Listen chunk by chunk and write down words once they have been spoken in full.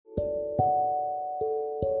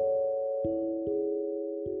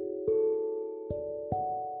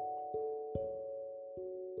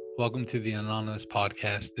Welcome to the Anonymous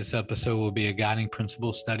podcast. This episode will be a guiding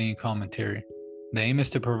principle study and commentary. The aim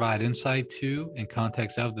is to provide insight to and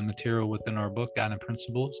context of the material within our book, Guiding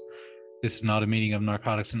Principles. This is not a meeting of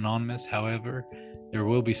Narcotics Anonymous. However, there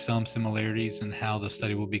will be some similarities in how the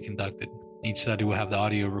study will be conducted. Each study will have the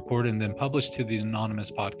audio recorded and then published to the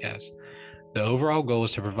Anonymous podcast. The overall goal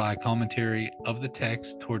is to provide commentary of the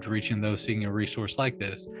text towards reaching those seeking a resource like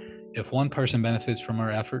this. If one person benefits from our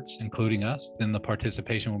efforts, including us, then the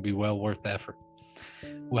participation will be well worth the effort.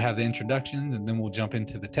 We'll have the introductions and then we'll jump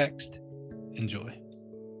into the text. Enjoy.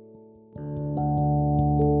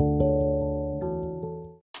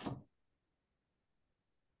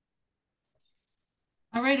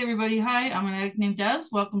 All right, everybody. Hi, I'm an addict named Des.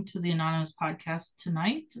 Welcome to the Anonymous podcast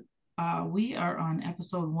tonight. We are on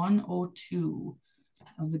episode 102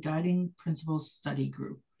 of the Guiding Principles Study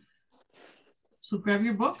Group. So grab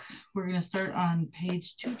your book. We're going to start on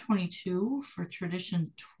page 222 for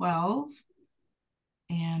tradition 12,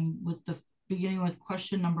 and with the beginning with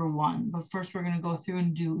question number 1. But first, we're going to go through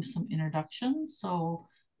and do some introductions. So,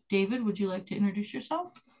 David, would you like to introduce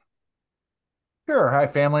yourself? Sure. Hi,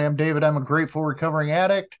 family. I'm David. I'm a grateful recovering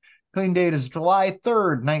addict. Clean date is July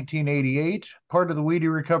 3rd, 1988. Part of the We Do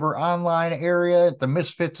Recover online area at the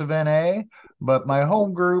Misfits of NA. But my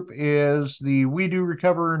home group is the We Do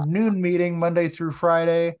Recover noon meeting Monday through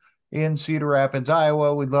Friday in Cedar Rapids,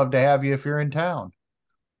 Iowa. We'd love to have you if you're in town.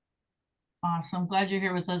 Awesome. Glad you're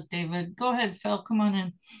here with us, David. Go ahead, Phil. Come on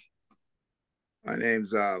in. My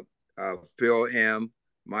name's Phil M.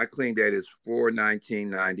 My clean date is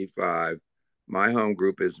 4/19/95. My home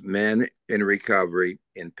group is Men in Recovery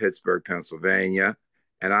in Pittsburgh, Pennsylvania,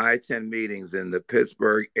 and I attend meetings in the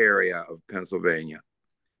Pittsburgh area of Pennsylvania.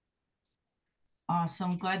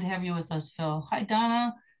 Awesome. Glad to have you with us, Phil. Hi,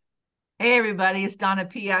 Donna. Hey, everybody. It's Donna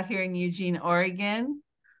P. out here in Eugene, Oregon.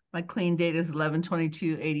 My clean date is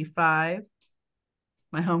 11/22/85.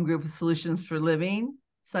 My home group is Solutions for Living,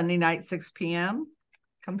 Sunday night, 6 p.m.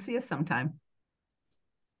 Come see us sometime.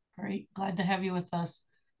 Great. Glad to have you with us.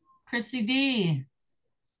 Chrissy D.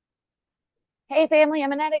 Hey, family.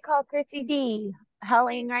 I'm an addict called Chrissy D.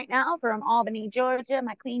 Hailing right now from Albany, Georgia.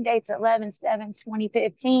 My clean date's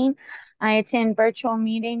 11/7/2015. I attend virtual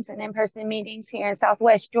meetings and in-person meetings here in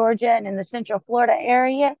Southwest Georgia and in the Central Florida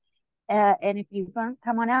area. And if you want,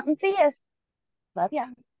 come on out and see us. Love ya.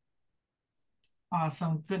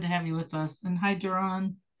 Awesome. Good to have you with us. And hi,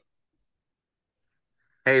 Duran.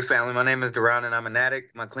 Hey, family. My name is Duran, and I'm an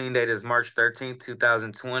addict. My clean date is March 13th,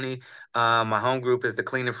 2020. My home group is the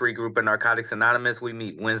Clean and Free group at Narcotics Anonymous. We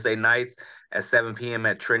meet Wednesday nights at 7 p.m.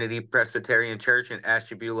 at Trinity Presbyterian Church in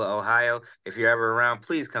Ashtabula, Ohio. If you're ever around,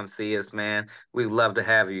 please come see us, man. We'd love to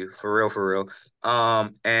have you, for real, for real.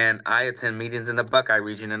 And I attend meetings in the Buckeye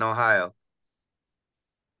region in Ohio.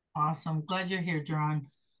 Awesome. Glad you're here, Duran.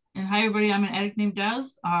 And hi, everybody. I'm an addict named Des.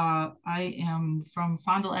 I am from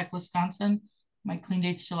Fond du Lac, Wisconsin. My clean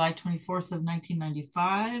date's July 24th of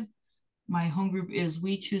 1995. My home group is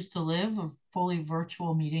We Choose to Live, a fully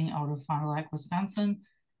virtual meeting out of Fond du Lac, Wisconsin.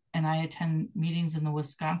 And I attend meetings in the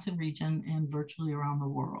Wisconsin region and virtually around the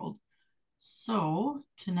world. So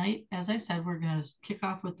tonight, as I said, we're going to kick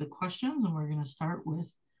off with the questions, and we're going to start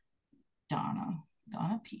with Donna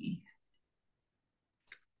P.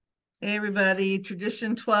 Hey, everybody.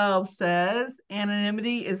 Tradition 12 says,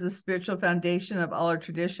 anonymity is the spiritual foundation of all our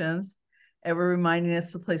traditions, ever reminding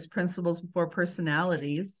us to place principles before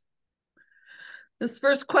personalities. This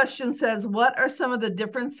first question says, what are some of the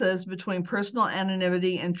differences between personal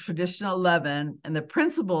anonymity and tradition 11 and the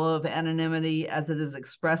principle of anonymity as it is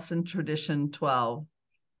expressed in tradition 12?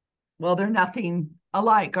 Well, they're nothing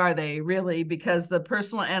alike, are they, really? Because the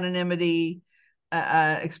personal anonymity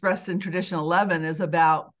expressed in tradition 11 is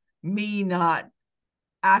about me not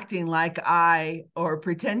acting like I, or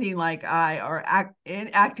pretending like I, or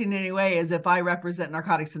acting in any way as if I represent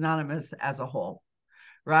Narcotics Anonymous as a whole,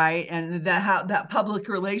 right? And that public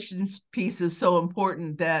relations piece is so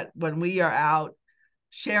important, that when we are out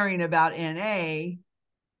sharing about NA,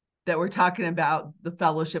 that we're talking about the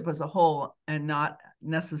fellowship as a whole and not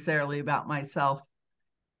necessarily about myself,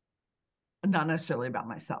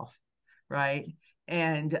 right?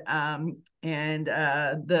 And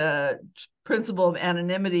the principle of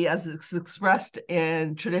anonymity as it's expressed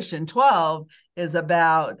in tradition 12 is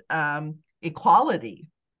about equality,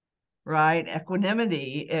 right?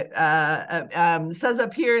 Equanimity. It says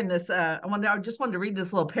up here in this, I just wanted to read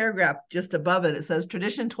this little paragraph just above it. It says,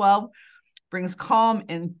 tradition 12 brings calm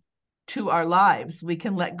into our lives. We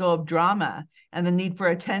can let go of drama and the need for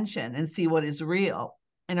attention and see what is real.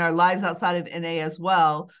 In our lives outside of NA as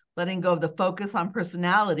well, Letting go of the focus on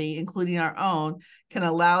personality, including our own, can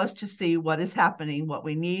allow us to see what is happening, what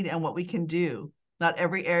we need, and what we can do. Not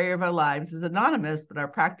every area of our lives is anonymous, but our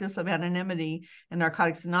practice of anonymity in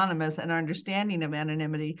Narcotics Anonymous and our understanding of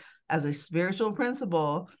anonymity as a spiritual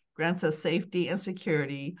principle grants us safety and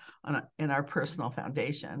security in our personal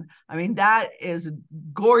foundation. I mean, that is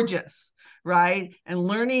gorgeous, right? And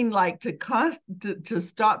learning like to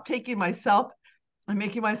stop taking myself and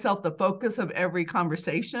making myself the focus of every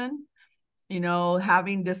conversation, you know,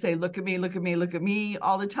 having to say, look at me, look at me, look at me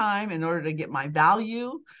all the time in order to get my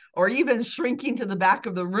value, or even shrinking to the back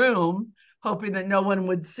of the room, hoping that no one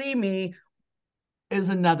would see me, is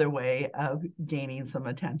another way of gaining some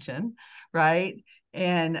attention, right?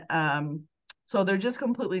 And so they're just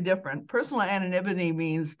completely different. Personal anonymity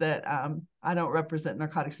means that I don't represent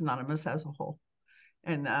Narcotics Anonymous as a whole.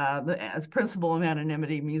 And the principle of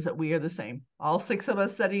anonymity means that we are the same. All 6 of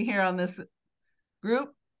us sitting here on this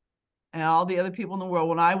group and all the other people in the world.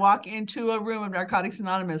 When I walk into a room of Narcotics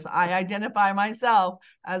Anonymous, I identify myself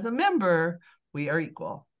as a member. We are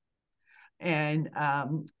equal. And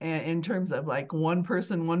in terms of like one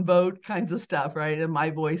person, one vote kinds of stuff, right? And my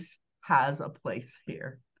voice has a place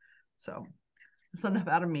here. So that's enough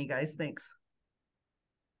out of me, guys. Thanks.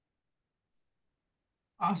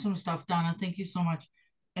 Awesome stuff, Donna. Thank you so much.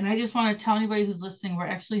 And I just want to tell anybody who's listening, we're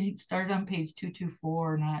actually started on page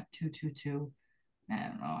 224, not 222. I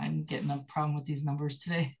don't know. I'm getting a problem with these numbers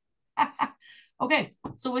today. Okay,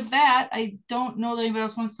 so with that, I don't know that anybody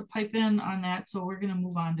else wants to pipe in on that. So we're going to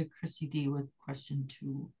move on to Chrissy D with question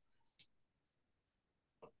 2.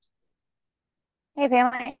 Hey,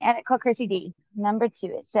 family, edit called Chrissy D. Number 2,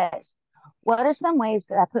 it says, what are some ways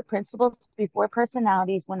that I put principles before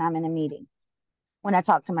personalities when I'm in a meeting? When I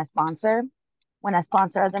talk to my sponsor, when I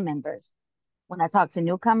sponsor other members, when I talk to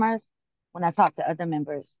newcomers, when I talk to other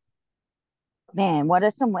members. Man, what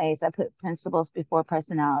are some ways I put principles before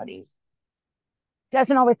personalities?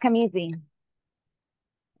 Doesn't always come easy.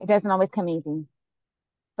 It doesn't always come easy.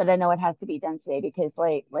 But I know it has to be done today because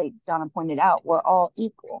like Donna pointed out, we're all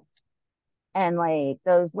equal. And like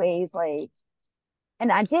those ways,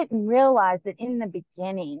 and I didn't realize that in the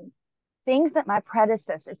beginning, things that my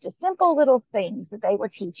predecessors, just simple little things that they were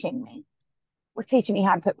teaching me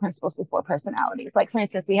how to put principles before personalities. Like, for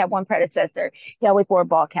instance, we had one predecessor, he always wore a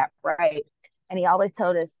ball cap, right? And he always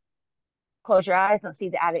told us, close your eyes and see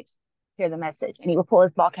the addict, hear the message. And he would pull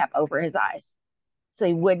his ball cap over his eyes. So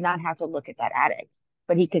he would not have to look at that addict,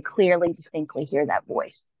 but he could clearly, distinctly hear that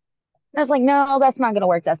voice. And I was like, no, that's not going to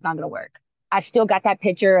work. That's not going to work. I still got that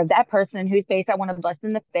picture of that person whose face I want to bust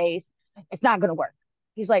in the face. It's not going to work.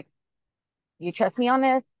 He's like, you trust me on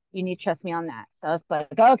this? You need to trust me on that. So I was like,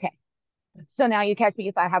 okay. So now you catch me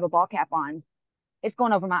if I have a ball cap on, it's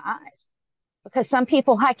going over my eyes. Because some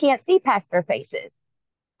people, I can't see past their faces.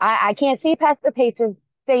 I can't see past the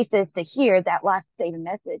faces to hear that last stated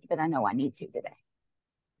message, but I know I need to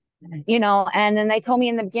today. You know, and then they told me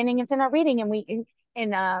in the beginning, it's in our reading,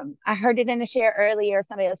 and I heard it in a share earlier,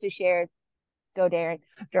 somebody else who shared, go Darren,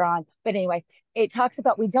 Daron. But anyway, it talks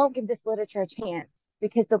about we don't give this literature a chance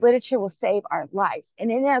because the literature will save our lives.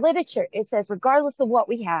 And in our literature, it says, regardless of what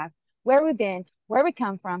we have, where we've been, where we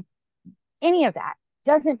come from, any of that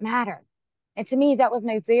doesn't matter. And to me, that was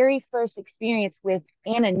my very first experience with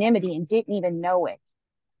anonymity and didn't even know it.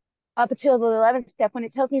 Up until the 11th step, when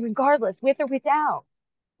it tells me regardless, with or without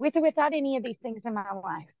any of these things in my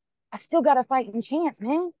life, I still got a fighting chance,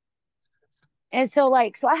 man. And so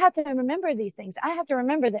I have to remember these things. I have to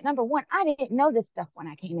remember that, number one, I didn't know this stuff when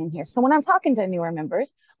I came in here. So when I'm talking to newer members,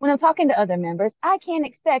 when I'm talking to other members, I can't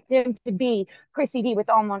expect them to be Chrissy D with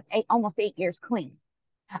almost 8 years clean.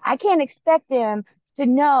 I can't expect them to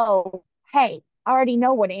know, hey, I already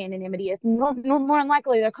know what anonymity is. No, more than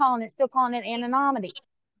likely, they're still calling it anonymity,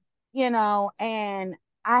 you know, and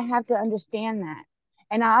I have to understand that.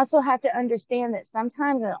 And I also have to understand that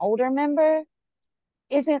sometimes an older member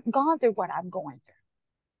isn't gone through what I'm going through.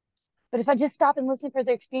 But if I just stop and listen for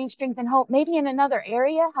their experience, strength, and hope, maybe in another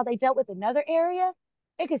area, how they dealt with another area,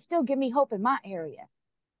 it could still give me hope in my area.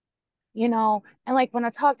 You know, and like when I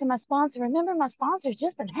talk to my sponsor, remember my sponsor's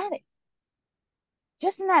just an addict.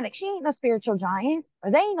 Just an addict. She ain't no spiritual giant,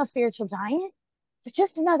 or they ain't no spiritual giant. It's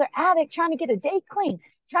just another addict trying to get a day clean,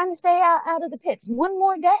 trying to stay out of the pits one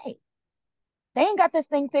more day. They ain't got this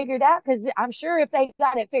thing figured out, because I'm sure if they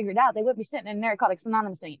got it figured out, they would be sitting in Narcotics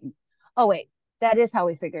Anonymous meeting. Oh, wait, that is how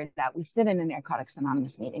we figure it out. We sit in the Narcotics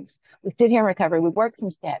Anonymous meetings. We sit here in recovery. We work some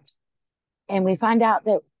steps, and we find out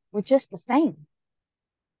that we're just the same.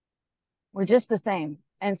 We're just the same.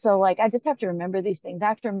 And so, I just have to remember these things. I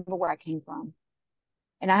have to remember where I came from.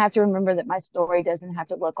 And I have to remember that my story doesn't have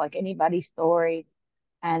to look like anybody's story.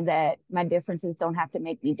 and that my differences don't have to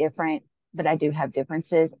make me different, but I do have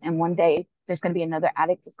differences. And one day there's going to be another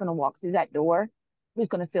addict that's going to walk through that door who's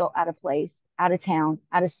going to feel out of place, out of town,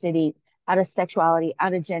 out of city, out of sexuality,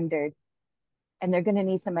 out of gender. And they're going to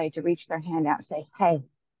need somebody to reach their hand out and say, hey,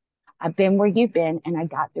 I've been where you've been and I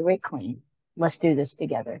got through it clean. Let's do this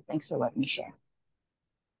together. Thanks for letting me share.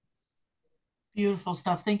 Beautiful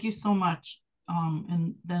stuff. Thank you so much.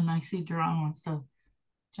 And then I see Jerron wants to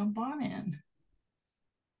jump on in.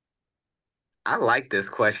 I like this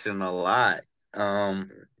question a lot.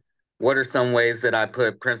 What are some ways that I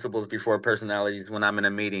put principles before personalities when I'm in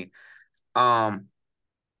a meeting? Um,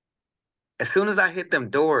 as soon as I hit them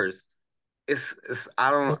doors, it's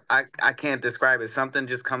I can't describe it. Something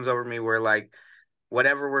just comes over me where like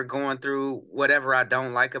whatever we're going through, whatever I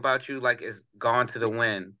don't like about you, like is gone to the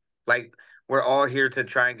wind. Like we're all here to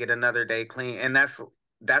try and get another day clean, and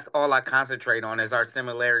that's all I concentrate on is our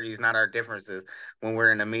similarities, not our differences when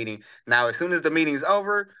we're in a meeting. Now, as soon as the meeting's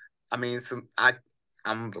over, I mean,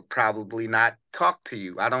 I'm probably not talk to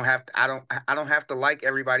you. I don't have to like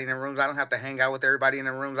everybody in the rooms. I don't have to hang out with everybody in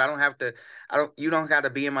the rooms. You don't got to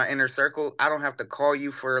be in my inner circle. I don't have to call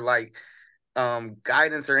you for like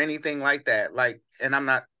guidance or anything like that. Like, and I'm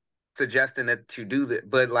not suggesting that you do that,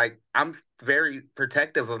 but like I'm very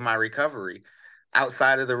protective of my recovery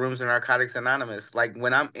outside of the rooms of Narcotics Anonymous. Like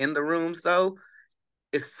when I'm in the rooms though,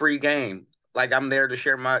 it's free game. Like I'm there to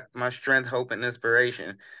share my strength, hope, and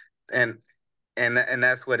inspiration. And and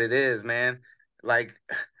that's what it is, man. Like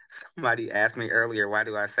somebody asked me earlier, why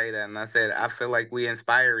do I say that? And I said, I feel like we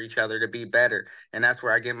inspire each other to be better. And that's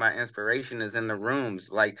where I get my inspiration is in the rooms.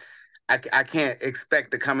 Like I can't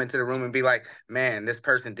expect to come into the room and be like, man, this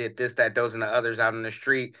person did this, that, those, and the others out in the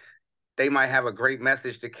street. They might have a great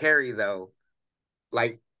message to carry though.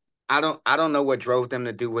 Like I don't know what drove them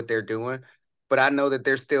to do what they're doing, but I know that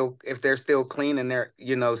if they're still clean and they're,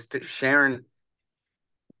 sharing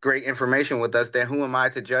great information with us, then who am I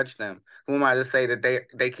to judge them? Who am I to say that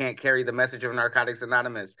they can't carry the message of Narcotics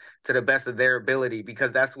Anonymous to the best of their ability?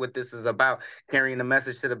 Because that's what this is about, carrying the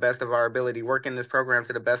message to the best of our ability, working this program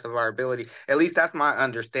to the best of our ability. At least that's my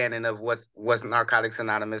understanding of what Narcotics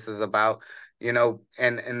Anonymous is about.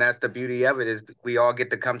 And that's the beauty of it is we all get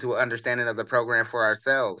to come to an understanding of the program for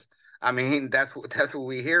ourselves. I mean, that's what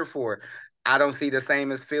we're here for. I don't see the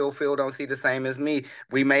same as Phil. Phil don't see the same as me.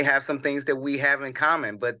 We may have some things that we have in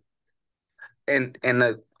common, but in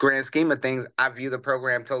the grand scheme of things, I view the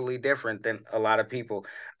program totally different than a lot of people.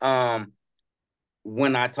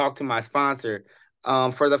 When I talk to my sponsor,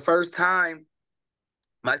 for the first time,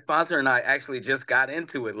 my sponsor and I actually just got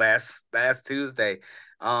into it last Tuesday.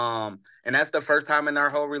 And that's the first time in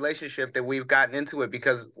our whole relationship that we've gotten into it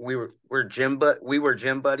because we were gym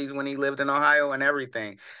buddies when he lived in Ohio and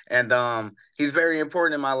everything. And he's very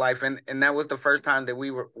important in my life. And that was the first time that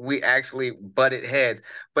we actually butted heads.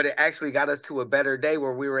 But it actually got us to a better day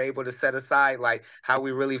where we were able to set aside like how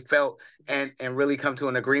we really felt and really come to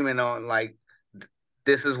an agreement on like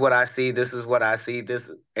this is what I see. This is what I see.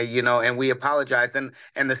 And we apologized,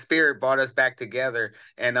 and the spirit brought us back together.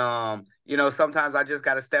 And sometimes I just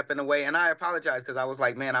got to step in the way, and I apologize because I was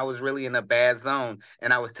like, man, I was really in a bad zone,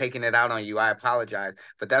 and I was taking it out on you. I apologize,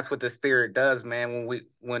 but that's what the spirit does, man.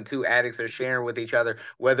 When two addicts are sharing with each other,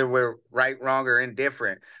 whether we're right, wrong, or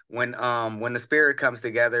indifferent, when the spirit comes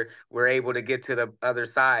together, we're able to get to the other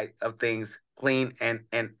side of things clean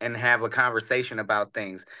and have a conversation about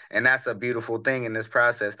things, and that's a beautiful thing in this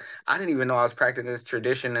process. I didn't even know I was practicing this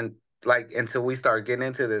tradition and like until we start getting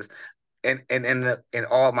into this and in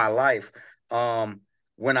all my life.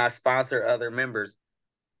 When I sponsor other members,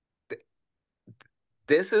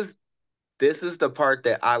 this is the part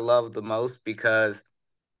that I love the most because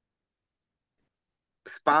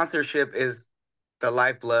sponsorship is the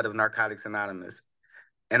lifeblood of Narcotics Anonymous.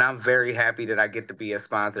 And I'm very happy that I get to be a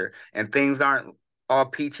sponsor. And things aren't all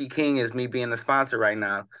peachy king as me being the sponsor right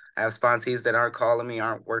now. I have sponsees that aren't calling me,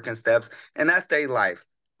 aren't working steps, and that's their life.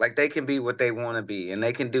 Like they can be what they want to be, and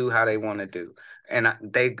they can do how they want to do, and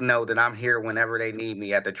they know that I'm here whenever they need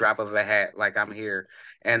me at the drop of a hat. Like I'm here,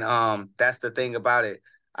 and that's the thing about it.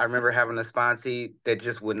 I remember having a sponsee that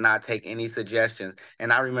just would not take any suggestions,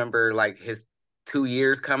 and I remember like his 2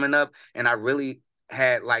 years coming up, and I really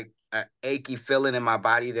had like an achy feeling in my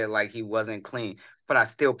body that like he wasn't clean. But I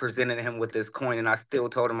still presented him with this coin, and I still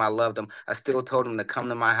told him I loved him. I still told him to come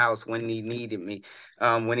to my house when he needed me.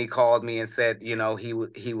 When he called me and said, he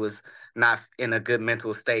was not in a good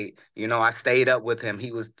mental state. I stayed up with him.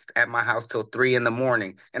 He was at my house till 3 in the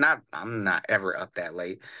morning, and I'm not ever up that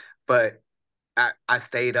late, but. I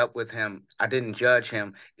stayed up with him. I didn't judge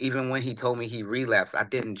him. Even when he told me he relapsed, I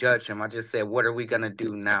didn't judge him. I just said, what are we going to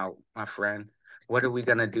do now, my friend? What are we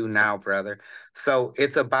going to do now, brother? So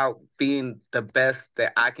it's about being the best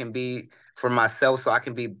that I can be for myself so I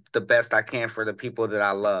can be the best I can for the people that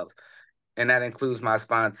I love. And that includes my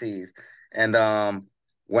sponsees. And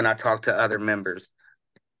when I talk to other members,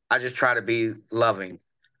 I just try to be loving.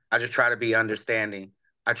 I just try to be understanding.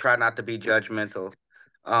 I try not to be judgmental.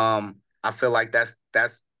 I feel like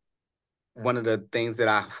that's one of the things that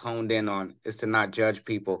I've honed in on is to not judge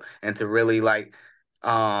people and to really like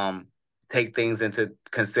um take things into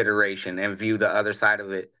consideration and view the other side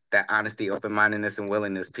of it. That honesty, open-mindedness, and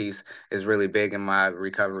willingness piece is really big in my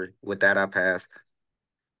recovery. With that, I pass.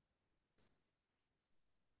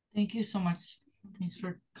 Thank you so much. Thanks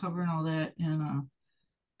for covering all that. And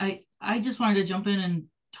I just wanted to jump in and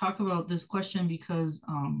talk about this question because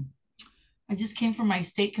I just came from my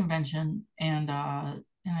state convention and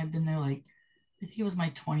I've been there like I think it was my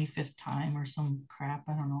 25th time or some crap.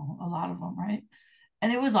 I don't know, a lot of them, right?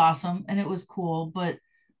 And it was awesome and it was cool. But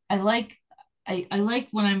I like I like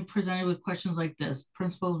when I'm presented with questions like this,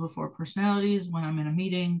 principles before personalities, when I'm in a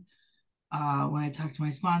meeting, when I talk to my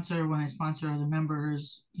sponsor, when I sponsor other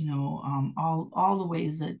members, all the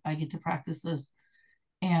ways that I get to practice this.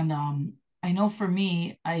 And I know for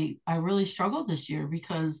me, I really struggled this year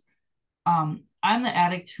because I'm the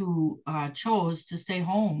addict who chose to stay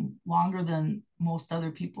home longer than most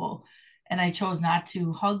other people. And I chose not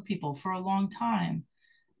to hug people for a long time.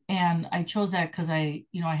 And I chose that because I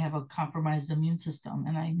have a compromised immune system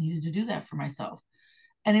and I needed to do that for myself.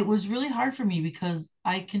 And it was really hard for me because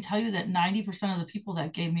I can tell you that 90% of the people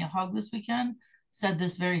that gave me a hug this weekend said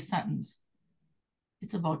this very sentence.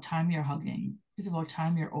 It's about time you're hugging. It's about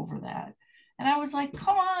time you're over that. And I was like,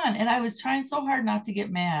 come on. And I was trying so hard not to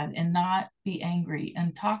get mad and not be angry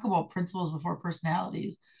and talk about principles before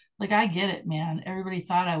personalities. Like, I get it, man. Everybody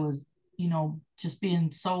thought I was, just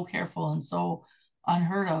being so careful and so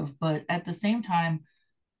unheard of. But at the same time,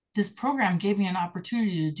 this program gave me an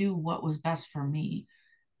opportunity to do what was best for me.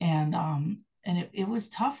 And it was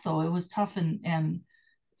tough though. It was tough. And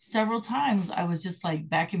several times I was just like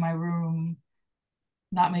back in my room,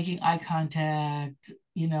 not making eye contact,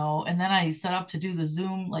 and then I set up to do the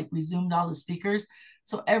Zoom, like we Zoomed all the speakers.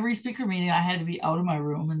 So every speaker meeting, I had to be out of my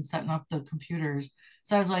room and setting up the computers.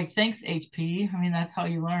 So I was like, thanks, HP. I mean, that's how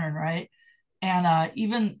you learn, right? And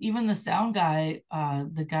even the sound guy,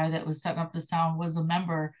 the guy that was setting up the sound was a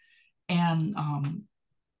member and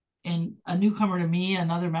a newcomer to me,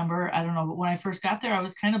 another member. I don't know, but when I first got there, I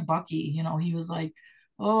was kind of bucky. He was like,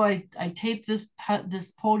 "Oh, I taped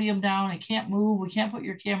this podium down. It can't move. We can't put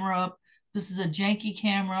your camera up. This is a janky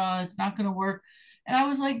camera. It's not going to work." And I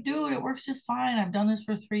was like, "Dude, it works just fine. I've done this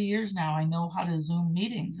for 3 years now. I know how to Zoom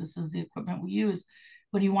meetings. This is the equipment we use."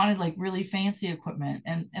 But he wanted like really fancy equipment,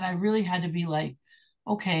 and I really had to be like,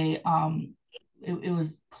 "Okay." It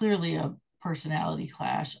was clearly a personality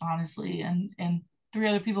clash, honestly, and three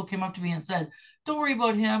other people came up to me and said, "Don't worry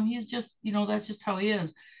about him. He's just, that's just how he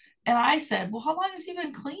is." And I said, "Well, how long has he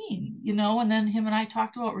been clean?" And then him and I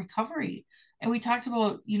talked about recovery. And we talked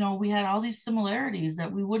about, we had all these similarities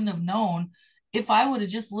that we wouldn't have known if I would have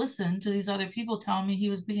just listened to these other people telling me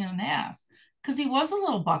he was being an ass. Because he was a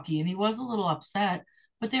little bucky and he was a little upset,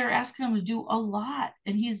 but they were asking him to do a lot.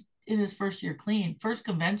 And he's in his first year clean, first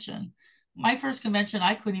convention. My first convention,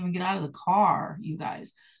 I couldn't even get out of the car, you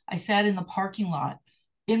guys. I sat in the parking lot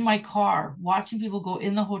in my car watching people go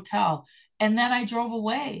in the hotel. And then I drove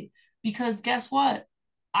away because guess what?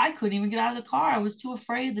 I couldn't even get out of the car. I was too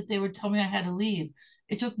afraid that they would tell me I had to leave.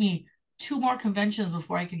 It took me 2 more conventions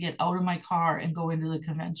before I could get out of my car and go into the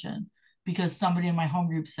convention because somebody in my home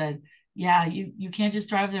group said, "Yeah, you can't just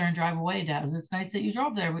drive there and drive away, Daz. It's nice that you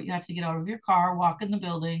drove there, but you have to get out of your car, walk in the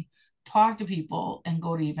building, talk to people, and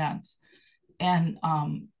go to events." And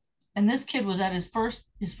this kid was at his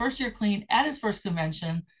first year clean at his first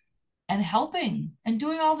convention and helping and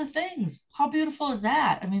doing all the things. How beautiful is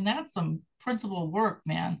that? I mean, that's some principal work,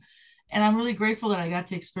 man. And I'm really grateful that I got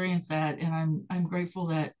to experience that. And I'm grateful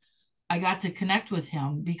that I got to connect with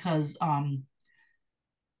him because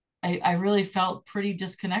I really felt pretty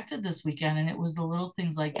disconnected this weekend. And it was the little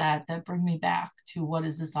things like that that bring me back to what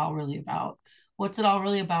is this all really about? What's it all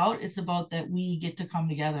really about? It's about that we get to come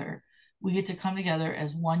together. We get to come together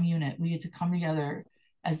as one unit. We get to come together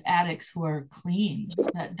as addicts who are clean.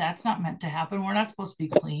 That's not meant to happen. We're not supposed to be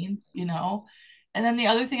clean, And then the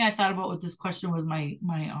other thing I thought about with this question was my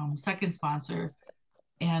second sponsor.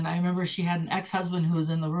 And I remember she had an ex-husband who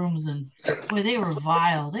was in the rooms, and boy, they were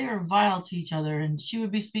vile. They were vile to each other. And she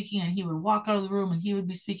would be speaking, and he would walk out of the room, and he would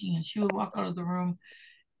be speaking, and she would walk out of the room,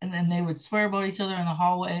 and then they would swear about each other in the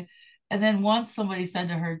hallway. And then once somebody said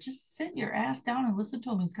to her, just sit your ass down and listen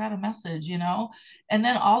to him. He's got a message, you know? And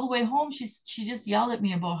then all the way home, she just yelled at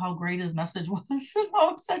me about how great his message was and how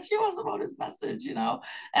upset she was about his message, you know?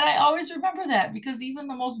 And I always remember that, because even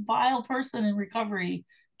the most vile person in recovery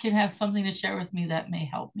can have something to share with me that may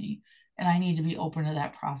help me. And I need to be open to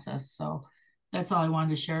that process. So that's all I wanted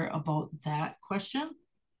to share about that question.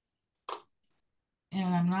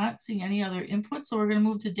 And I'm not seeing any other input. So we're going to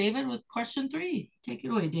move to David with question 3. Take it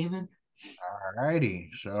away, David. All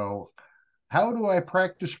righty. So, how do I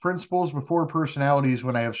practice principles before personalities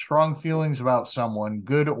when I have strong feelings about someone,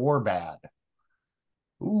 good or bad?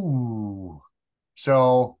 Ooh.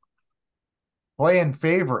 So, playing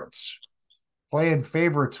favorites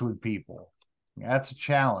with people. That's a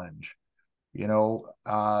challenge, you know,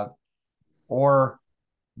 or,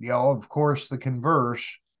 you know, of course, the converse,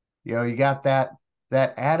 you know, you got that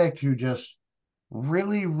addict who just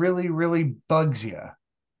really, really, really bugs you.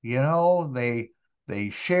 You know, they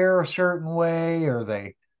share a certain way, or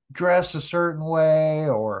they dress a certain way,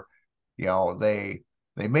 or you know, they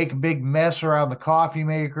make a big mess around the coffee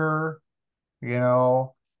maker, you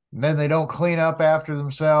know, and then they don't clean up after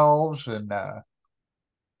themselves, and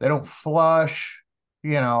they don't flush,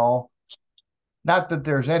 you know. Not that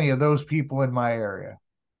there's any of those people in my area,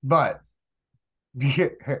 but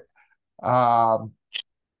um,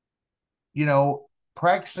 you know,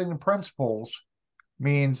 practicing the principles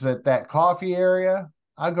means that coffee area,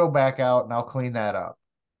 I'll go back out and I'll clean that up,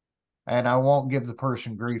 and I won't give the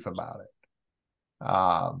person grief about it.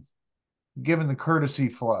 Giving the courtesy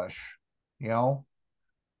flush, you know,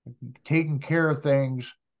 taking care of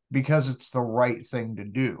things because it's the right thing to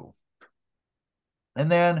do.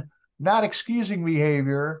 And then not excusing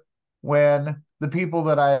behavior when the people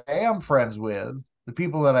that I am friends with, the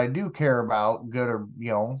people that I do care about, good or, you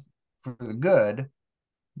know, for the good,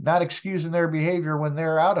 not excusing their behavior when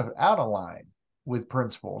they're out of line with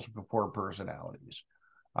principles before personalities.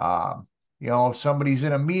 You know, if somebody's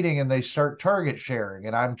in a meeting and they start target sharing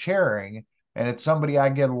and I'm chairing and it's somebody I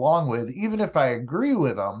get along with, even if I agree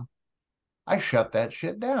with them, I shut that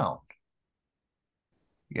shit down.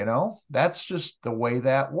 You know, that's just the way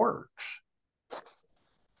that works.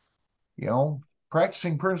 You know,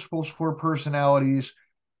 practicing principles for personalities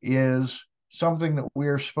is something that we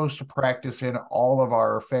are supposed to practice in all of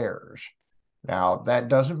our affairs. Now, that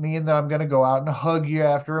doesn't mean that I'm going to go out and hug you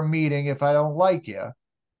after a meeting if I don't like you.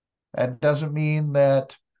 That doesn't mean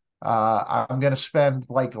that I'm going to spend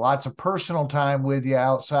like lots of personal time with you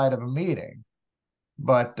outside of a meeting.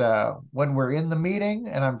 But when we're in the meeting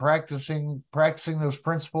and I'm practicing those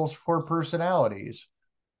principles for personalities,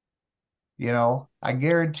 you know, I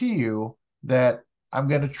guarantee you that I'm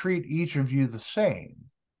going to treat each of you the same.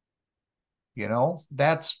 You know,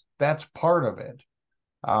 that's part of it.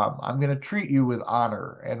 I'm going to treat you with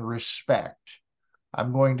honor and respect.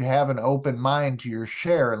 I'm going to have an open mind to your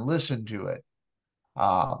share and listen to it.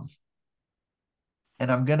 And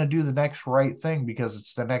I'm going to do the next right thing because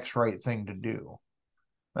it's the next right thing to do.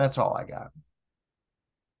 That's all I got.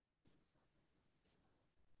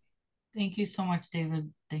 Thank you so much, David.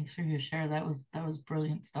 Thanks for your share. That was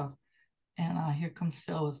brilliant stuff. And here comes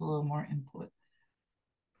Phil with a little more input.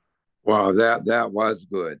 Wow, that was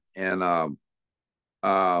good. And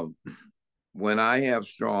when I have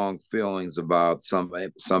strong feelings about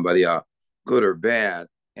somebody good or bad,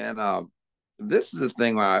 and this is the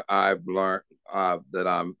thing I've learned that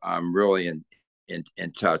I'm really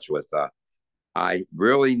in touch with. I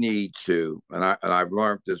really need to, and I've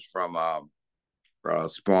learned this from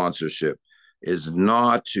sponsorship, is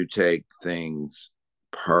not to take things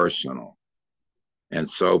personal and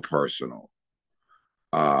so personal.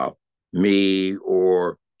 Me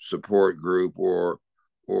or support group or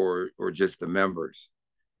just the members.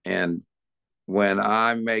 And when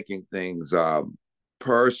I'm making things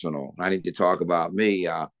personal, I need to talk about me.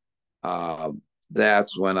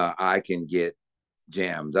 That's when I can get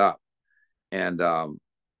jammed up. And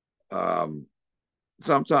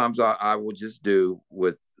sometimes I will just do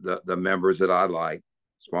with the members that I like,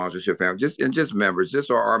 sponsorship family, just members,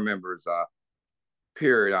 just our members.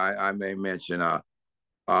 Period. I may mention.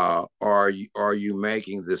 Are you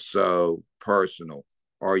making this so personal?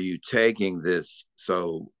 Are you taking this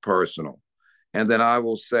so personal? And then I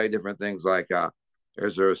will say different things like,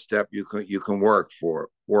 "Is there a step you can work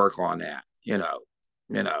on that?"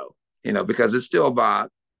 Because it's still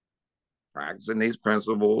about practicing these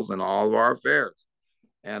principles in all of our affairs,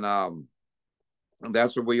 and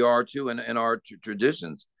that's where we are too in our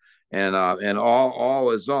traditions, and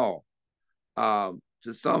all is all.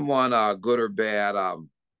 To someone good or bad,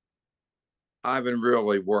 I've been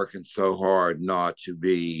really working so hard not to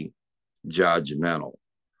be judgmental.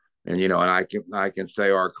 And and I can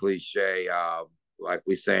say our cliche, like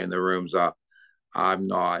we say in the rooms, I'm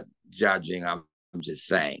not judging, I'm just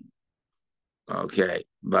saying. Okay,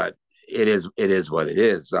 but it is what it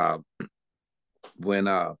is. When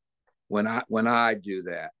I do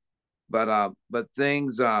that, but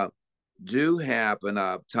things do happen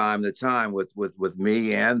time to time with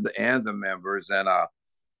me and the members, and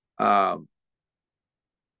um,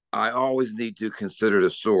 I always need to consider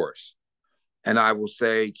the source. And I will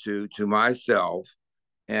say to myself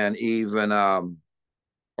and even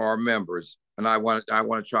our members, and I want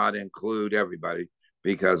to try to include everybody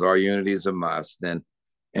because our unity is a must, and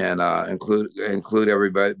include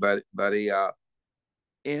everybody, but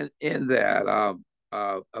in that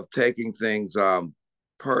of taking things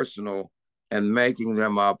personal and making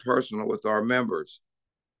them personal with our members,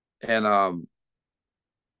 and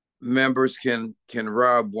members can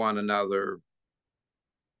rub one another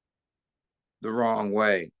the wrong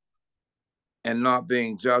way, and not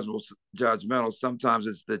being judgmental. Sometimes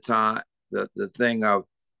it's the thing of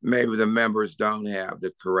maybe the members don't have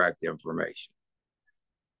the correct information,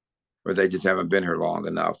 or they just haven't been here long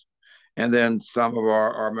enough. And then some of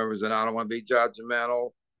our members, and I don't want to be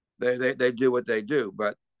judgmental, they do what they do,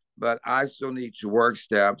 but I still need to work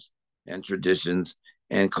steps and traditions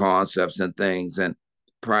and concepts and things, and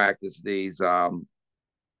practice these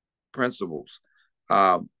principles.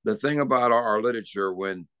 The thing about our literature,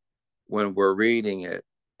 when we're reading it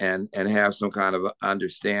and have some kind of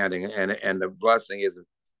understanding, and the blessing is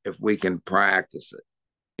if we can practice it,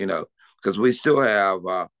 because we still have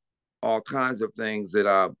all kinds of things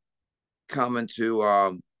that come into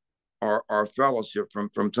our fellowship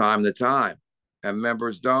from time to time, and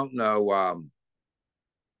members don't know.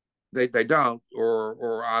 They don't,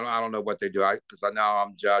 or I don't know what they do. Because now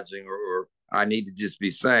I'm judging, or I need to just be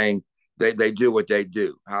saying they do what they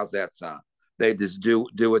do. How's that sound? They just do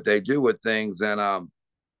what they do with things, and I'm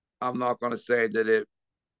not going to say that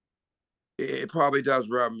it probably does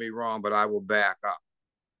rub me wrong, but I will back up.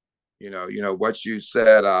 What you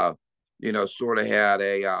said, sort of had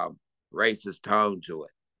a racist tone to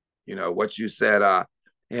it. What you said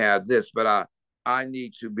had this, but I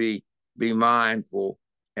need to be mindful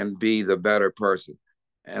and be the better person.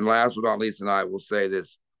 And last but not least, and I will say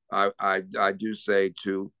this, I do say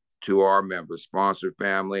to our members, sponsor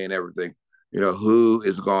family and everything, who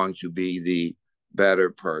is going to be the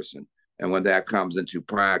better person. And when that comes into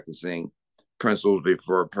practicing principles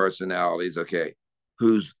before personalities, okay,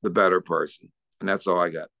 who's the better person? And that's all I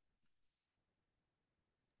got.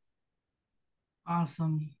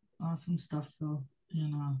 Awesome stuff, Phil.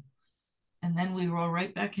 And then we roll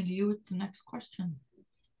right back into you with the next question.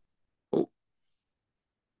 Oh.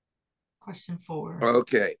 Question 4.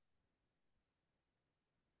 Okay.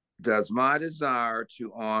 Does my desire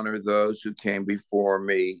to honor those who came before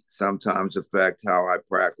me sometimes affect how I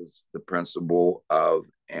practice the principle of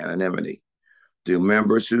anonymity? Do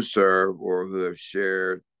members who serve or who have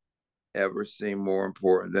shared ever seem more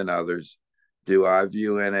important than others? Do I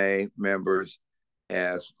view NA members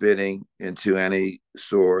as fitting into any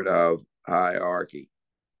sort of hierarchy?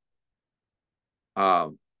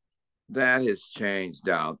 That has changed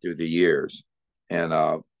down through the years. And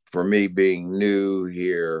for me, being new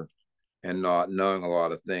here and not knowing a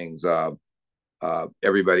lot of things,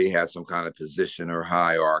 everybody has some kind of position or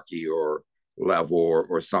hierarchy or level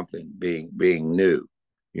or something being new.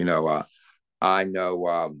 I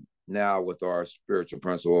know now with our spiritual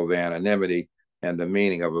principle of anonymity and the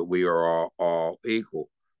meaning of it, we are all equal.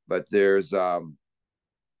 But there's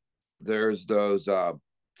those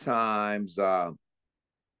times, and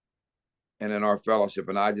in our fellowship,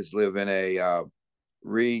 and I just live in a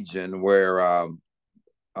region where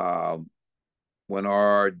when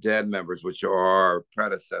our dead members, which are our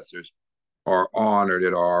predecessors, are honored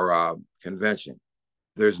at our convention,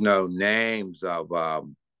 there's no names of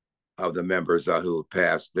the members who have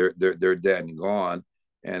passed. They're dead and gone,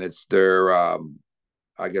 and it's their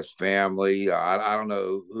I guess family. I don't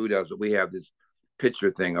know who does, but we have this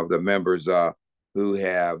picture thing of the members who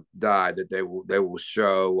have died that they will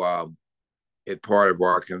show it part of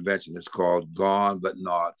our convention. It's called Gone But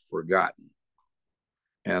Not Forgotten,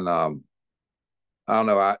 and I don't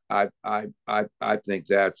know. I think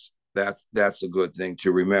that's a good thing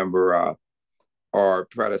to remember our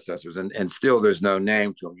predecessors, and still there's no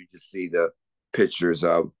name to them. You just see the pictures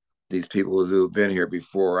of these people who have been here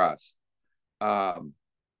before us.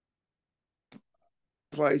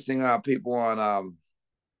 Placing people on,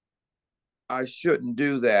 I shouldn't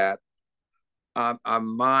do that.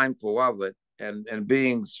 I'm mindful of it, and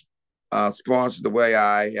being sponsored the way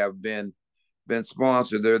I have been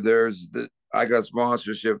sponsored. I got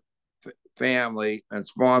sponsorship family and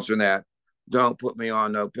sponsoring that, don't put me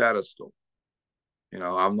on no pedestal.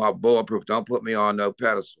 I'm not bulletproof. Don't put me on no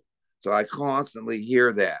pedestal. So I constantly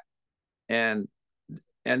hear that. And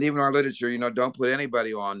even our literature, don't put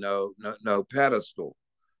anybody on no pedestal.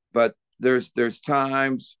 But there's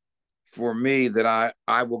times for me that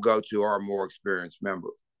I will go to our more experienced member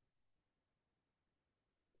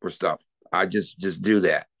for stuff. I just do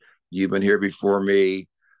that. You've been here before me.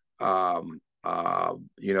 Can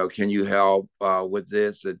you help with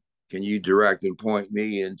this? And can you direct and point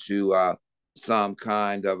me into some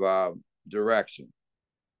kind of direction?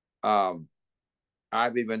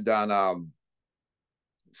 I've even done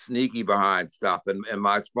sneaky behind stuff in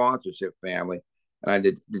my sponsorship family, and I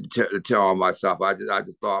did tell all myself. I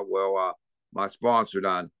just thought, well, my sponsor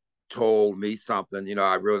done told me something.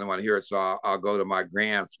 I really don't want to hear it, so I'll go to my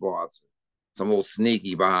grand sponsor, some old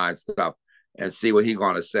sneaky behind stuff, and see what he's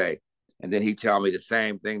going to say. And then he tell me the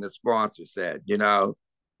same thing the sponsor said.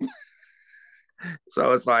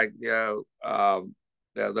 So it's like,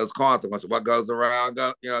 those consequences. What goes around,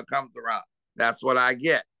 comes around. That's what I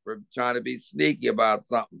get for trying to be sneaky about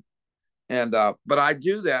something. And but I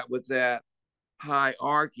do that with that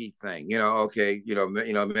hierarchy thing. Okay,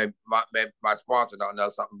 maybe my sponsor don't know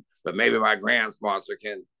something, but maybe my grand sponsor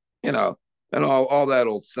can, and all that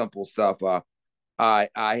old simple stuff. I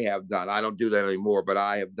have done. I don't do that anymore, but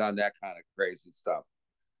I have done that kind of crazy stuff.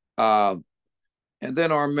 And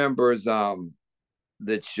then our members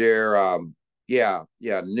that share,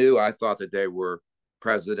 knew. I thought that they were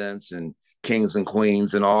presidents and kings and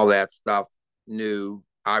queens and all that stuff. Knew.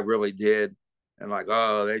 I really did. And like,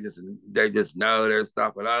 oh, they just know their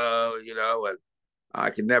stuff, and and I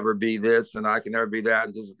can never be this and I can never be that,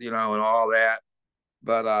 and just and all that.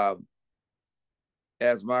 But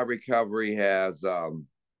as my recovery has gone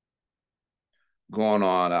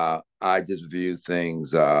on, I just view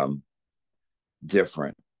things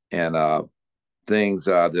different, and things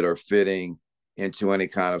that are fitting into any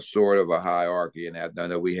kind of sort of a hierarchy. And that, I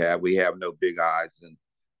know we have no big I's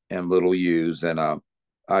and little U's, and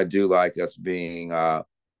I do like us being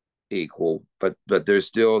equal, but there's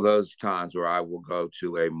still those times where I will go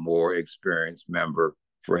to a more experienced member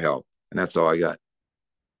for help, and that's all I got.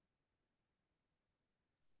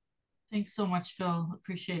 Thanks so much, Phil.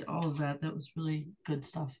 Appreciate all of that. That was really good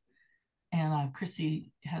stuff. And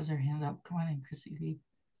Chrissy has her hand up. Come on in, Chrissy D.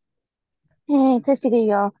 Hey, Chrissy D,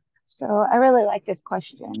 y'all. So I really like this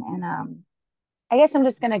question, and I guess I'm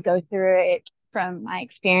just gonna go through it from my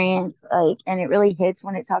experience, and it really hits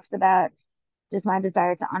when it talks about just my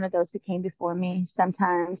desire to honor those who came before me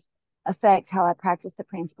sometimes affect how I practice the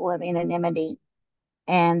principle of anonymity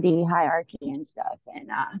and the hierarchy and stuff. And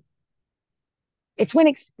it's when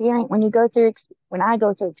I go through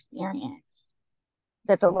experience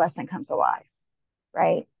that the lesson comes alive,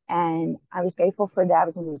 right? And I was grateful for that. I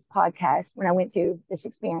was in this podcast when I went through this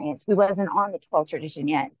experience. We wasn't on the 12th tradition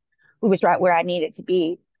yet. We was right where I needed to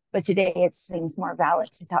be. But today it seems more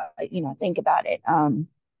valid to talk, think about it. I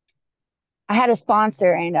had a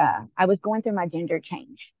sponsor, and I was going through my gender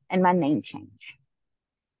change and my name change.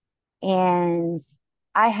 And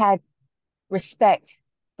I had respect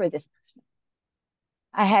for this person.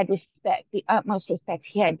 I had respect, the utmost respect.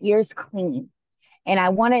 He had years clean. And I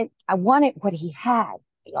wanted what he had,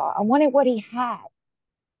 y'all. I wanted what he had.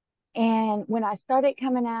 And when I started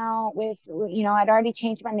coming out with, I'd already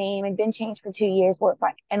changed my name and been changed for 2 years.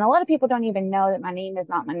 And a lot of people don't even know that my name is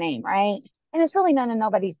not my name, right? And it's really none of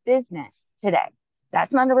nobody's business today.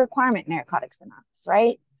 That's not a requirement in Narcotics Anonymous,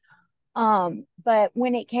 right? But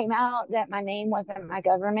when it came out that my name wasn't my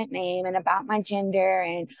government name, and about my gender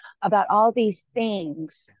and about all these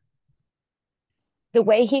things, the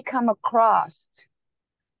way he come across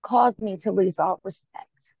caused me to lose all respect.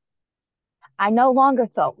 I no longer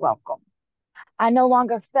felt welcome. I no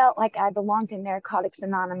longer felt like I belonged in Narcotics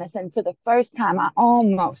Anonymous. And for the first time,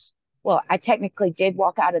 I technically did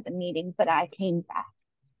walk out of the meeting, but I came back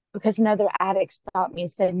because another addict stopped me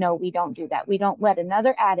and said, no, we don't do that. We don't let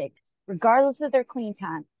another addict, regardless of their clean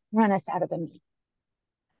time, run us out of a meeting.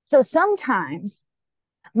 So sometimes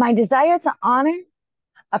my desire to honor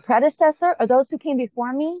a predecessor or those who came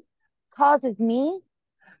before me causes me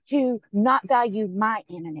to not value my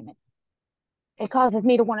anonymity. It causes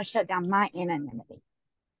me to want to shut down my anonymity.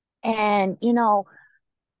 And,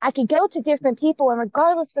 I could go to different people, and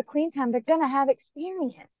regardless of the clean time, they're going to have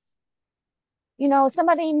experience.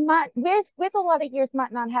 Somebody with a lot of years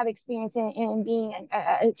might not have experience in being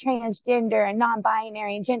a transgender and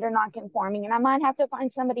non-binary and gender non-conforming. And I might have to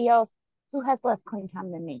find somebody else who has less clean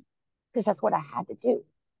time than me, because that's what I had to do.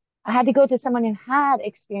 I had to go to someone who had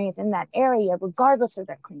experience in that area, regardless of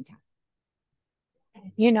their clean time.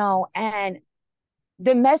 And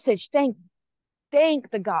the message,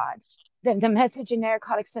 thank the gods that the message in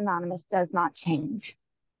Narcotics Anonymous does not change,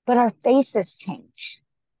 but our faces change,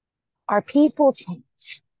 our people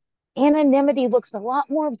change. Anonymity looks a lot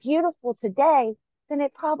more beautiful today than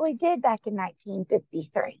it probably did back in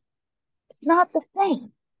 1953. It's not the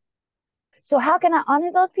same. So how can I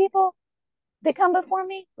honor those people that come before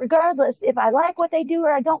me, regardless if I like what they do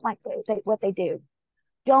or I don't like what they do?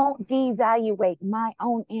 Don't devaluate my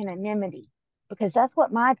own anonymity, because that's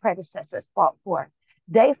what my predecessors fought for.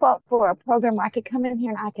 They fought for a program where I could come in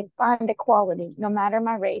here and I could find equality, no matter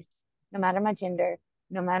my race, no matter my gender,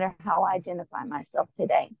 no matter how I identify myself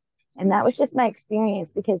today. And that was just my experience,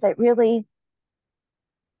 because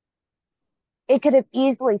it could have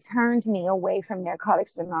easily turned me away from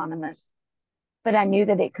Narcotics Anonymous, but I knew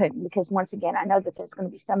that it couldn't, because once again, I know that there's going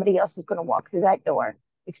to be somebody else who's going to walk through that door,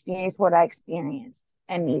 experience what I experienced,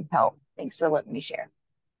 and need help. Thanks for letting me share.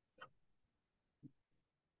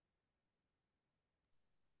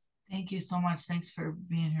 Thank you so much. Thanks for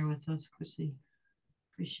being here with us, Chrissy.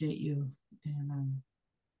 Appreciate you. And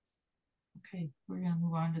okay, we're going to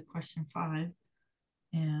move on to question 5.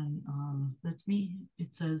 And that's me.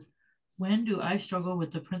 It says, when do I struggle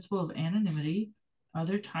with the principle of anonymity? Are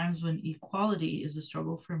there times when equality is a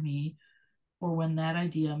struggle for me, or when that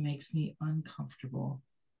idea makes me uncomfortable?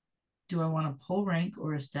 Do I want to pull rank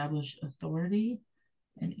or establish authority?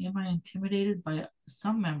 And am I intimidated by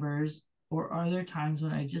some members, or are there times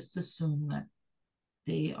when I just assume that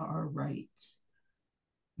they are right?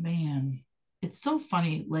 Man, it's so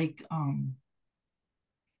funny. Like, I'm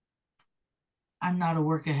not a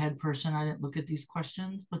work ahead person. I didn't look at these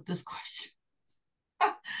questions, but this question,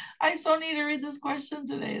 I so need to read this question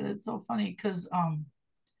today. That's so funny because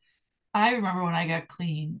I remember when I got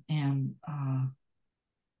clean, and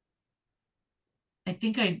I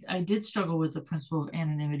think I did struggle with the principle of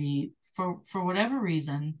anonymity for whatever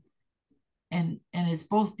reason. And it's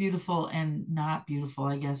both beautiful and not beautiful.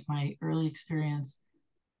 I guess my early experience,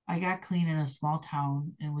 I got clean in a small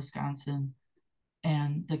town in Wisconsin,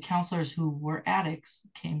 and the counselors who were addicts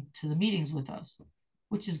came to the meetings with us,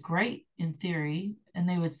 which is great in theory. And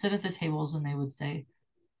they would sit at the tables and they would say,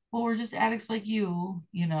 well, we're just addicts like you.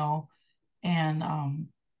 And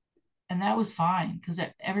that was fine, because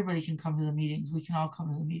everybody can come to the meetings. We can all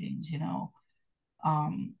come to the meetings.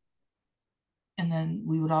 Um, and then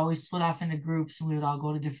we would always split off into groups, and we would all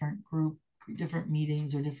go to different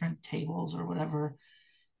meetings or different tables or whatever.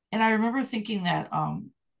 And I remember thinking that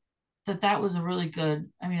that was a really good,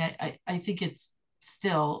 I mean, I think it's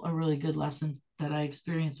still a really good lesson that I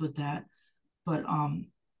experienced with that. But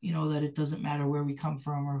that it doesn't matter where we come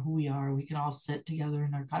from or who we are, we can all sit together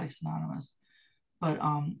in Narcotics Anonymous. But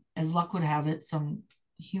as luck would have it, some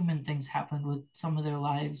human things happened with some of their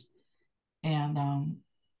lives. And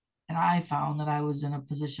I found that I was in a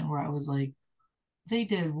position where I was like, they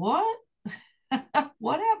did what?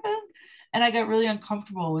 What happened? And I got really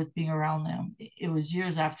uncomfortable with being around them. It was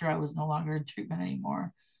years after I was no longer in treatment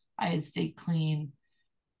anymore. I had stayed clean.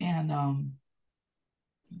 And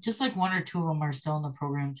just like 1 or 2 of them are still in the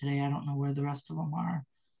program today. I don't know where the rest of them are.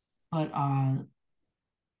 But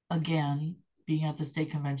again, being at the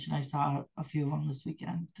state convention, I saw a few of them this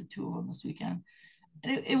weekend, the 2 of them this weekend.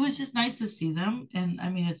 And it was just nice to see them. And I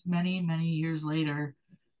mean, it's many, many years later.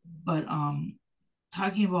 But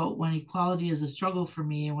talking about when equality is a struggle for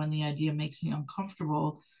me and when the idea makes me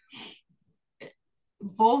uncomfortable,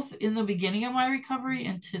 both in the beginning of my recovery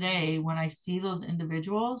and today, when I see those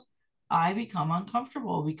individuals, I become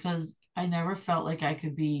uncomfortable, because I never felt like I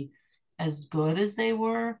could be as good as they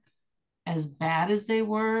were, as bad as they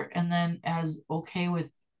were, and then as okay with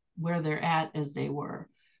where they're at as they were.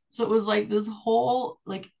 So it was like this whole,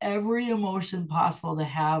 like every emotion possible to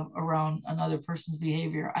have around another person's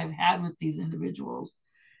behavior I've had with these individuals.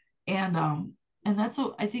 And that's,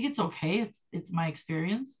 I think it's okay. It's my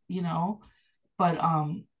experience. But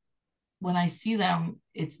when I see them,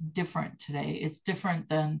 it's different today. It's different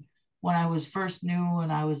than when I was first new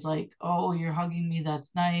and I was like, oh, you're hugging me,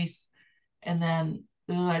 that's nice. And then,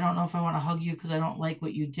 I don't know if I want to hug you because I don't like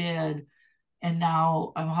what you did. And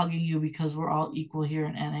now I'm hugging you because we're all equal here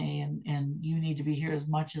in NA, and you need to be here as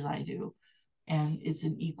much as I do. And it's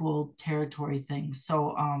an equal territory thing.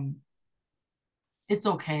 So it's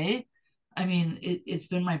okay. I mean, it's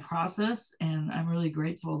been my process, and I'm really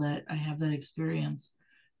grateful that I have that experience,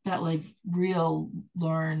 that like real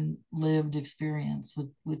learned, lived experience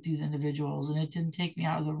with these individuals. And it didn't take me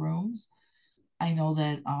out of the rooms. I know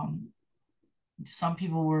that some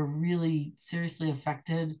people were really seriously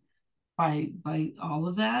affected by all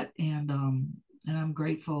of that, and I'm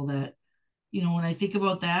grateful that when I think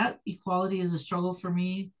about that, equality is a struggle for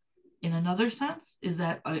me in another sense, is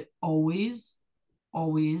that I always,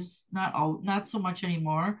 not so much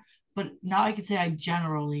anymore, but now I can say I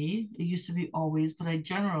generally, it used to be always, but I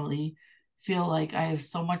generally feel like I have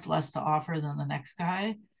so much less to offer than the next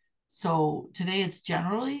guy. So today it's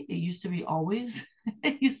generally, it used to be always.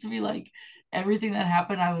 It used to be like everything that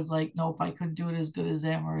happened, I was like, nope, I couldn't do it as good as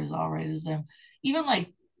them or as all right as them. Even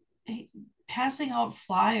like passing out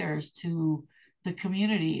flyers to the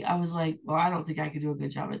community, I was like, well, I don't think I could do a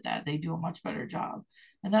good job at that. They do a much better job.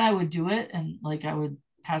 And then I would do it, and like I would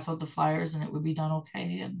pass out the flyers and it would be done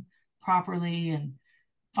okay and properly, and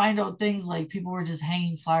find out things like people were just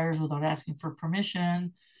hanging flyers without asking for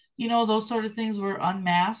permission. Those sort of things were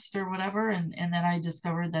unmasked or whatever. And then I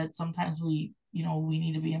discovered that sometimes we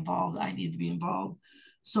need to be involved. I need to be involved.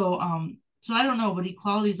 So I don't know, but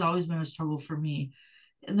equality's always been a struggle for me.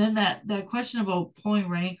 And then that question about pulling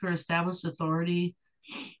rank or established authority,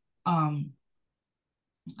 um,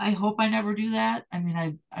 I hope I never do that. I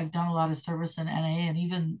mean, I've done a lot of service in NA, and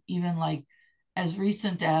even like as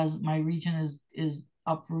recent as my region is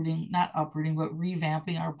uprooting, not uprooting, but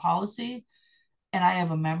revamping our policy. And I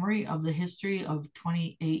have a memory of the history of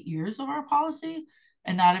 28 years of our policy.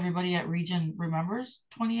 And not everybody at region remembers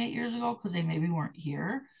 28 years ago because they maybe weren't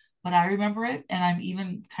here, but I remember it. And I'm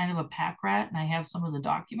even kind of a pack rat, and I have some of the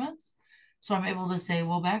documents. So I'm able to say,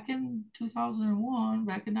 well, back in 2001,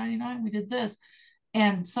 back in 99, we did this.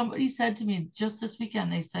 And somebody said to me just this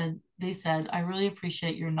weekend, they said, I really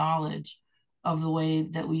appreciate your knowledge of the way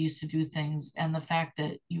that we used to do things, and the fact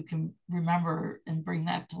that you can remember and bring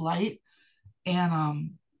that to light.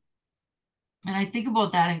 And I think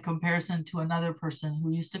about that in comparison to another person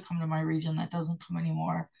who used to come to my region that doesn't come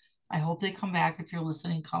anymore. I hope they come back. If you're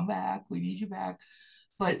listening, come back. We need you back.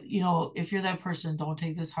 But if you're that person, don't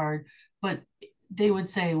take this hard. But they would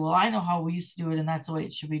say, well, I know how we used to do it, and that's the way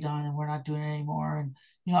it should be done, and we're not doing it anymore.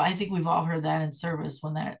 And I think we've all heard that in service,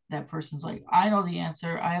 when that person's like, I know the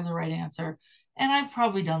answer, I have the right answer. And I've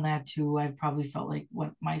probably done that too. I've probably felt like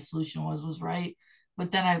what my solution was right.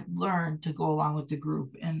 But then I've learned to go along with the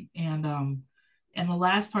group. And the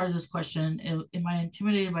last part of this question, am I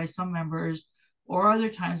intimidated by some members, or are there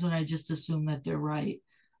times when I just assume that they're right?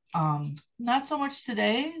 Not so much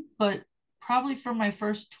today, but probably for my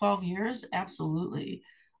first 12 years, absolutely.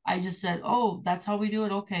 I just said, oh, that's how we do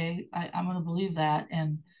it. Okay, I'm going to believe that.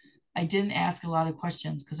 And I didn't ask a lot of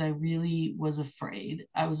questions because I really was afraid.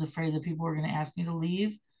 I was afraid that people were going to ask me to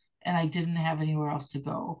leave, and I didn't have anywhere else to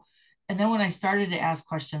go. And then when I started to ask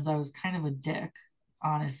questions, I was kind of a dick,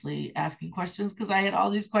 honestly, asking questions, because I had all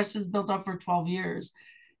these questions built up for 12 years.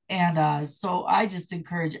 And so I just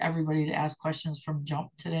encourage everybody to ask questions from jump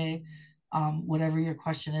today. Whatever your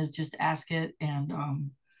question is, just ask it. And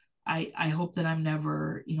I hope that I'm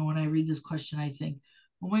never, when I read this question, I think,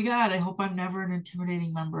 oh my God, I hope I'm never an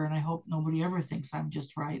intimidating member. And I hope nobody ever thinks I'm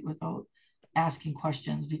just right without asking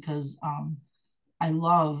questions, because I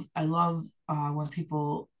love when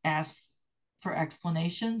people ask for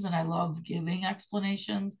explanations, and I love giving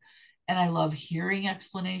explanations, and I love hearing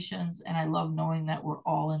explanations, and I love knowing that we're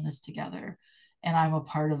all in this together, and I'm a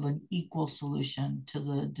part of an equal solution to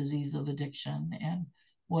the disease of addiction. And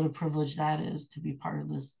what a privilege that is, to be part of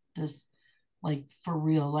this like for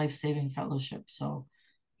real life-saving fellowship. So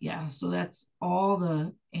yeah, so that's all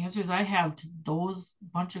the answers I have to those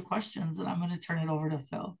bunch of questions, and I'm going to turn it over to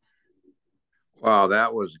Phil. Wow,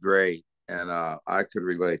 that was great. And I could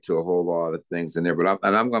relate to a whole lot of things in there, but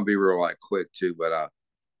I'm going to be real quick too. But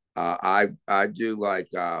I do like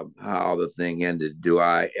how the thing ended. Do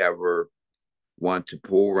I ever want to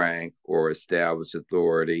pull rank or establish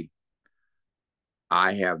authority?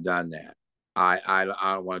 I have done that. I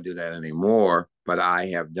don't want to do that anymore, but I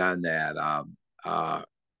have done that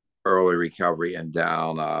early recovery and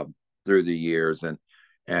down through the years,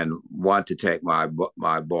 and want to take my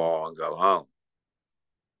ball and go home.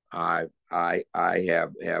 I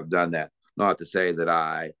have done that. Not to say that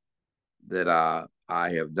I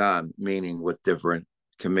have done, meaning with different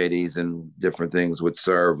committees and different things with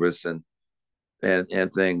service and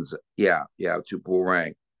things. Yeah, to pull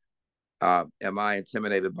rank. Am I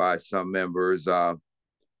intimidated by some members, or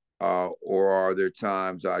are there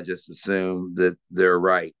times I just assume that they're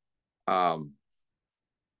right? I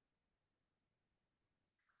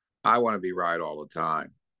want to be right all the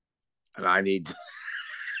time, and I need to,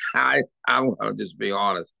 I want to just be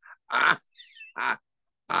honest. I, I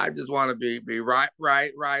I just want to be right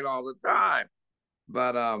all the time.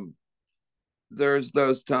 But there's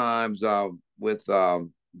those times with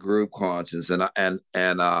group conscience, and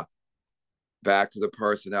back to the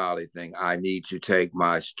personality thing. I need to take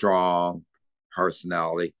my strong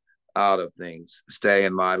personality out of things, stay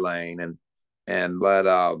in my lane, and let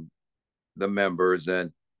the members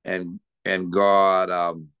and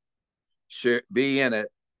God be in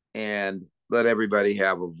it, and let everybody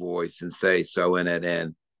have a voice and say so in it,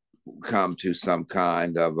 and come to some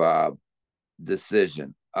kind of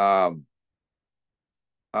decision.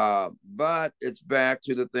 But it's back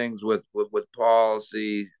to the things with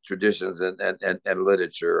policy, traditions, and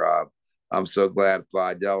literature. I'm so glad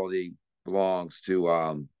Fidelity belongs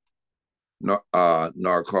to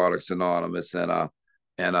Narcotics Anonymous, and I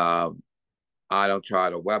don't try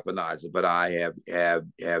to weaponize it, but I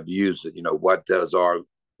have used it. What does our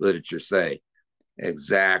literature say?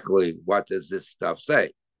 Exactly. What does this stuff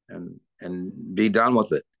say? And be done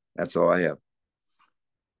with it. That's all I have.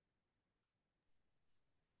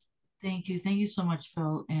 Thank you. Thank you so much,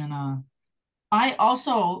 Phil. And I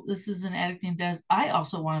also, this is an addict named Des. I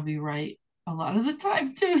also want to be right a lot of the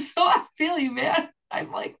time too. So I feel you, man.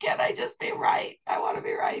 I'm like, can I just be right? I want to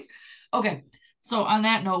be right. Okay. So on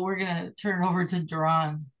that note, we're gonna turn it over to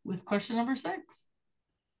Duran with question number 6.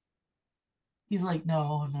 He's like,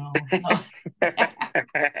 no, no,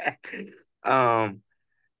 no.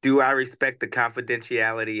 Do I respect the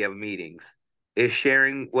confidentiality of meetings? Is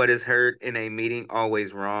sharing what is heard in a meeting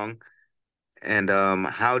always wrong? And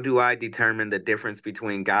how do I determine the difference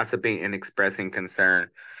between gossiping and expressing concern?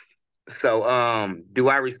 So, do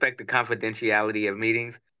I respect the confidentiality of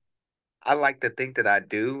meetings? I like to think that I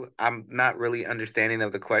do. I'm not really understanding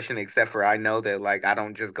of the question, except for I know that like I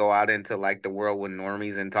don't just go out into like the world with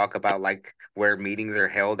normies and talk about like where meetings are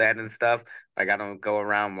held at and stuff. Like I don't go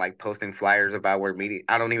around like posting flyers about where meeting.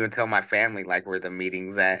 I don't even tell my family like where the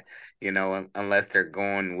meetings at, unless they're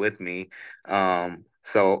going with me.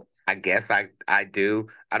 So I guess I do.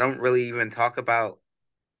 I don't really even talk about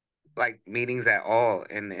like meetings at all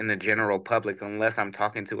in the general public unless I'm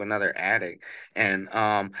talking to another addict. And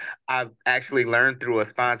I've actually learned through a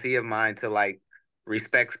sponsee of mine to like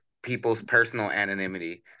respect people's personal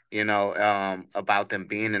anonymity, about them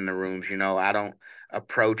being in the rooms. I don't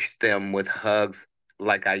approach them with hugs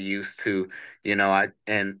like I used to,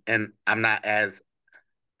 and I'm not as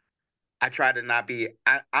I try to not be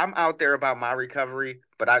I'm out there about my recovery,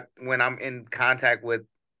 but when I'm in contact with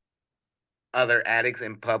other addicts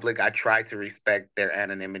in public, I try to respect their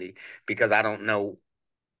anonymity because I don't know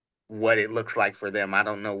what it looks like for them. I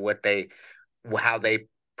don't know how they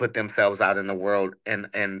put themselves out in the world and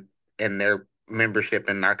their membership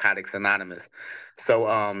in Narcotics Anonymous.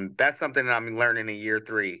 So that's something that I'm learning in year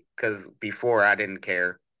 3 because before I didn't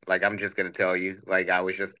care. Like I'm just gonna tell you, like I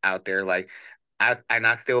was just out there, like I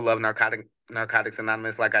still love Narcotics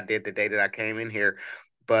Anonymous like I did the day that I came in here,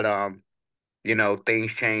 but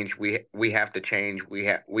things change. We have to change.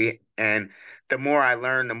 And the more I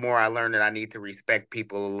learn that I need to respect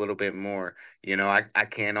people a little bit more. I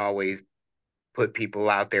can't always put people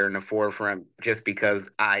out there in the forefront just because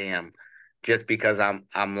I'm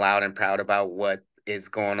loud and proud about what is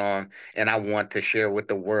going on and I want to share with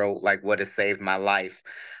the world like what has saved my life.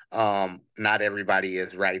 Not everybody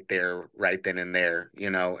is right there right then and there,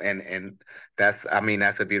 and that's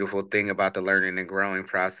a beautiful thing about the learning and growing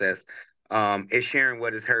process. Is sharing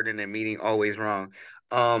what is heard in a meeting always wrong?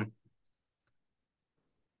 um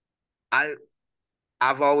I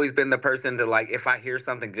I've always been the person to like if I hear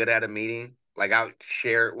something good at a meeting, like I'll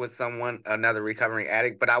share it with someone, another recovering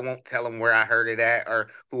addict, but I won't tell them where I heard it at or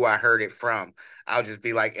who I heard it from. I'll just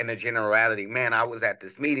be like in a generality, man, I was at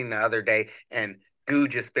this meeting the other day and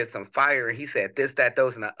dude just spit some fire and he said this, that,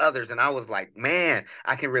 those, and the others. And I was like, man,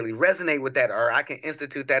 I can really resonate with that or I can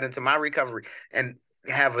institute that into my recovery and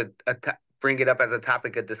have bring it up as a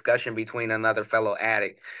topic of discussion between another fellow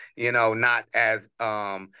addict, not as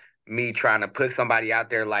me trying to put somebody out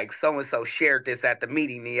there like so and so shared this at the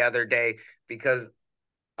meeting the other day because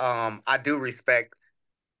I do respect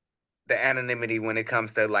the anonymity when it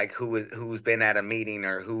comes to like who's been at a meeting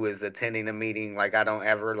or who is attending a meeting. Like I don't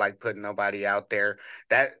ever like put nobody out there.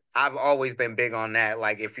 That I've always been big on that.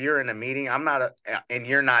 Like if you're in a meeting, I'm not and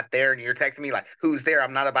you're not there and you're texting me like who's there,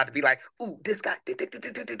 I'm not about to be like, ooh, this guy.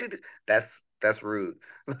 That's rude.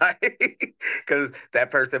 Like because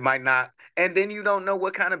that person might not, and then you don't know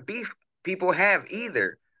what kind of beef people have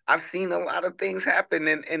either. I've seen a lot of things happen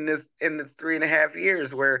in this 3.5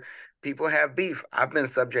 years where people have beef. I've been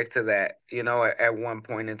subject to that, at one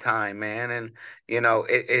point in time, man. And,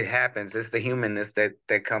 it happens. It's the humanness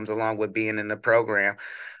that comes along with being in the program.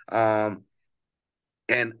 Um,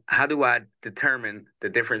 and how do I determine the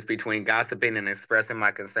difference between gossiping and expressing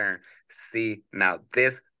my concern? See, now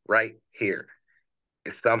this right here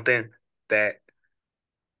is something that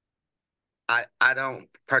I don't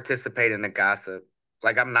participate in the gossip.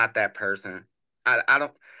 Like I'm not that person. I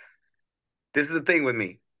don't. this is the thing with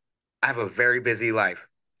me. I have a very busy life.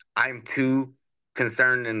 I'm too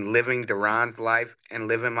concerned in living Duran's life and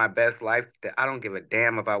living my best life that I don't give a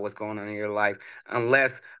damn about what's going on in your life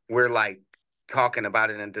unless we're like talking about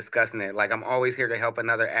it and discussing it. Like, I'm always here to help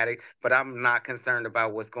another addict, but I'm not concerned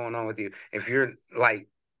about what's going on with you. If you're like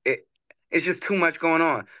it, it's just too much going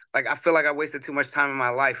on. Like, I feel like I wasted too much time in my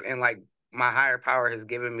life, and like my higher power has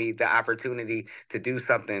given me the opportunity to do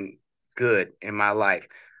something good in my life.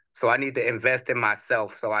 So I need to invest in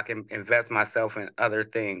myself so I can invest myself in other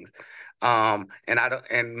things. And I don't,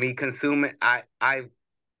 and me consuming, I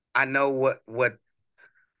know what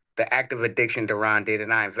the active addiction Duran did,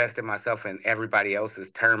 and I invested myself in everybody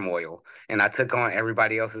else's turmoil, and I took on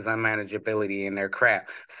everybody else's unmanageability and their crap.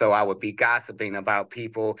 So I would be gossiping about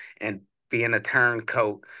people and being a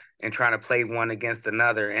turncoat and trying to play one against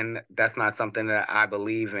another, and that's not something that I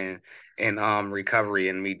believe in recovery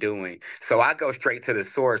and me doing. So I go straight to the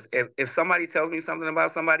source. If somebody tells me something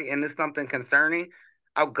about somebody and it's something concerning,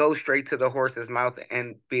 I'll go straight to the horse's mouth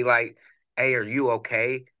and be like, "Hey, are you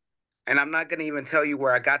okay?" And I'm not going to even tell you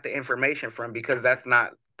where I got the information from, because that's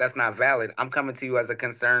not valid. I'm coming to you as a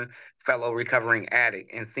concerned fellow recovering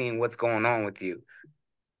addict and seeing what's going on with you.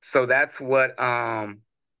 So that's what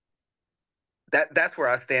that's where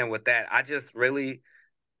I stand with that. I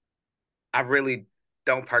really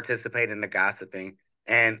don't participate in the gossiping.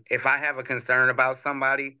 And if I have a concern about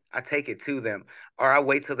somebody, I take it to them, or I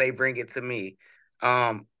wait till they bring it to me.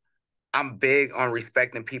 Um, I'm big on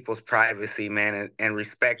respecting people's privacy, man, and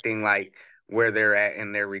respecting like where they're at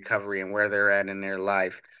in their recovery and where they're at in their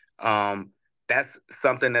life. Um, that's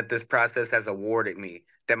something that this process has awarded me,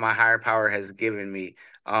 that my higher power has given me,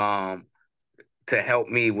 to help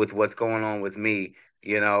me with what's going on with me.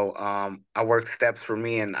 I work steps for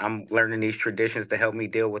me, and I'm learning these traditions to help me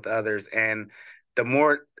deal with others. And the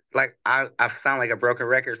more, like, I sound like a broken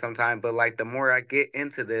record sometimes, but like the more I get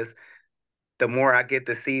into this, the more I get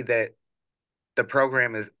to see that the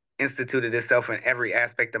program has instituted itself in every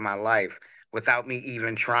aspect of my life without me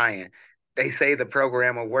even trying. They say the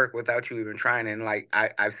program will work without you even trying, and like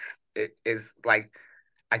it's like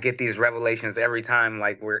I get these revelations every time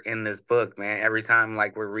like we're in this book, man. Every time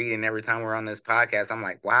like we're reading, every time we're on this podcast, I'm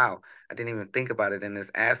like, wow, I didn't even think about it in this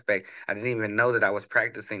aspect. I didn't even know that I was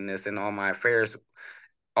practicing this in all my affairs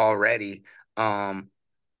already. Um,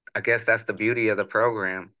 I guess that's the beauty of the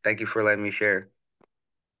program. Thank you for letting me share.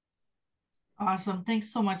 Awesome.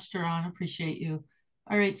 Thanks so much, Duran. Appreciate you.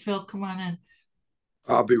 All right, Phil, come on in.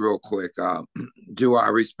 I'll be real quick. Do I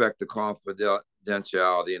respect the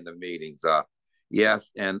confidentiality in the meetings?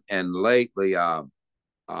 Yes, and lately, um,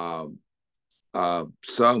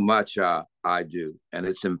 so much I do, and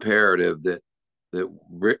it's imperative that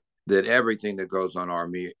that everything that goes on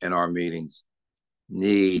in our meetings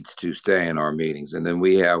needs to stay in our meetings. And then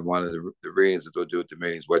we have one of the readings that we'll do at the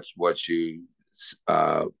meetings. What you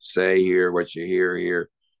say here, what you hear here,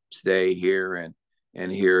 stay here,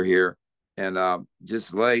 and here. And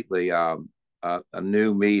just lately, a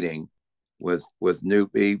new meeting with new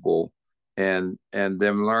people, and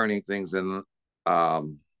them learning things, and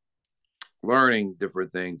learning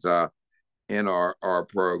different things in our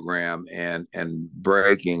program, and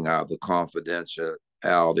breaking the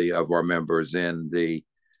confidentiality of our members in the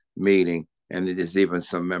meeting. And there's even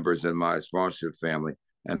some members in my sponsorship family,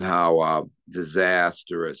 and how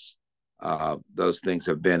disastrous those things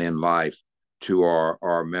have been in life to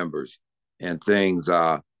our members, and things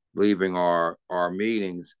leaving our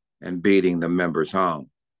meetings and beating the members home.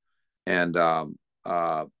 And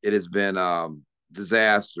it has been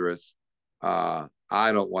disastrous. I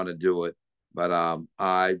don't want to do it, but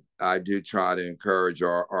I do try to encourage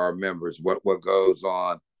our members what goes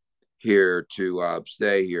on here to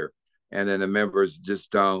stay here. And then the members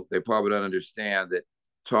just don't. They probably don't understand that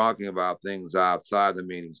talking about things outside the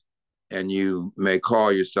meetings, and you may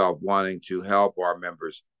call yourself wanting to help our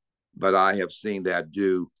members, but I have seen that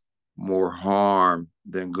do more harm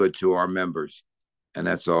than good to our members. And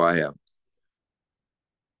that's all I have.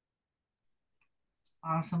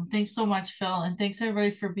 Awesome. Thanks so much, Phil. And thanks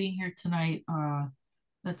everybody for being here tonight.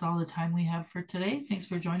 That's all the time we have for today. Thanks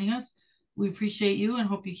for joining us. We appreciate you and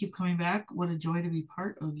hope you keep coming back. What a joy to be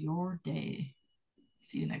part of your day.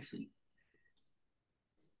 See you next week.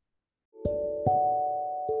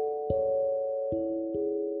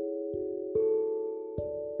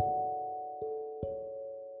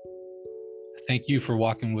 Thank you for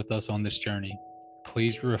walking with us on this journey.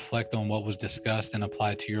 Please reflect on what was discussed and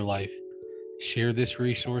apply it to your life. Share this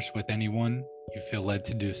resource with anyone you feel led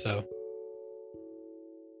to do so.